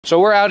So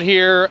we're out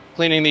here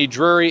cleaning the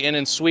Drury Inn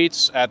and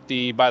Suites by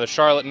the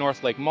Charlotte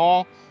North Lake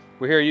Mall.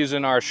 We're here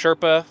using our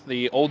Sherpa,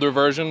 the older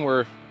version.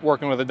 We're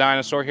working with a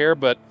dinosaur here,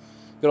 but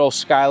good old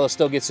Skyla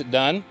still gets it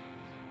done.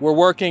 We're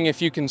working,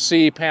 if you can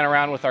see, pan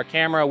around with our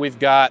camera, we've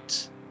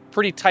got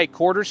pretty tight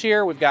quarters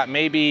here. We've got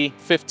maybe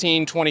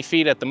 15, 20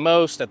 feet at the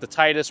most. At the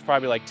tightest,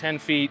 probably like 10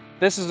 feet.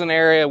 This is an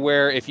area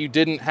where if you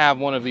didn't have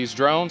one of these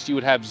drones, you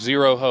would have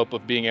zero hope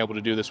of being able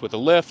to do this with a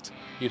lift.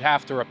 You'd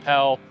have to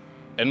rappel.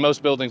 And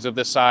most buildings of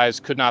this size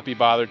could not be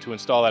bothered to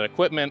install that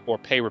equipment or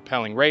pay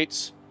rappelling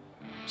rates.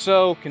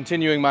 So,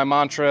 continuing my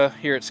mantra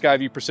here at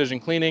Skyview Precision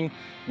Cleaning,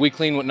 we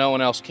clean what no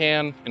one else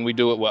can, and we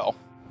do it well.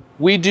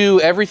 We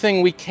do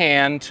everything we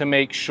can to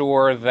make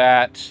sure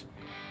that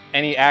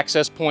any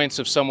access points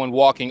of someone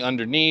walking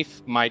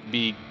underneath might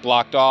be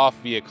blocked off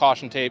via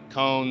caution tape,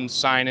 cones,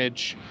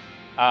 signage.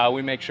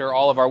 We make sure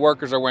all of our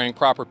workers are wearing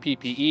proper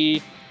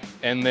PPE.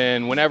 And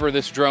then whenever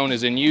this drone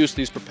is in use,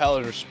 these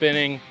propellers are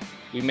spinning,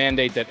 we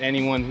mandate that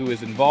anyone who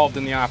is involved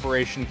in the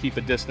operation keep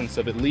a distance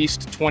of at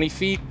least 20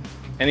 feet.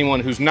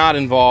 Anyone who's not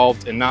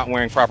involved and not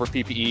wearing proper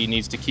PPE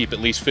needs to keep at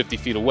least 50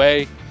 feet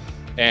away.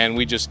 And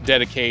we just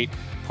dedicate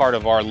part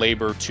of our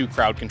labor to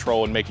crowd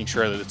control and making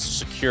sure that it's a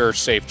secure,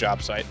 safe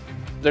job site.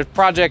 There's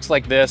projects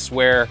like this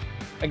where,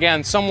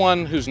 again,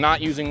 someone who's not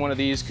using one of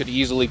these could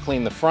easily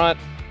clean the front.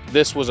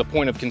 This was a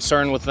point of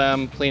concern with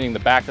them, cleaning the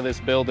back of this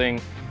building.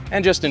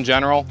 And just in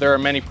general, there are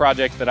many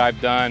projects that I've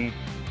done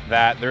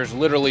that there's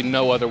literally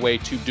no other way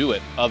to do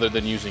it other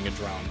than using a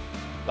drone.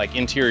 Like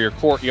interior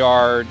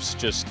courtyards,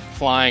 just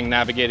flying,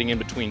 navigating in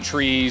between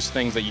trees,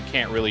 things that you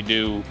can't really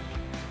do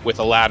with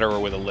a ladder or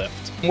with a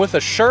lift. With a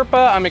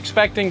Sherpa, I'm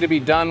expecting to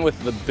be done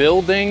with the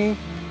building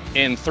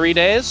in 3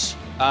 days.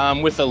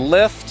 With a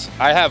lift,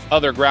 I have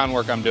other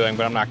groundwork I'm doing,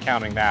 but I'm not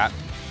counting that.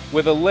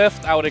 With a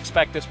lift, I would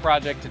expect this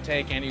project to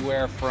take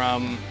anywhere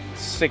from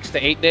 6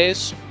 to 8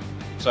 days.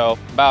 So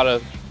about a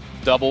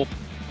double.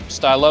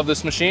 I love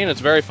this machine.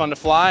 It's very fun to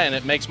fly, and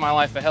it makes my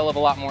life a hell of a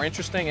lot more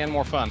interesting and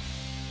more fun.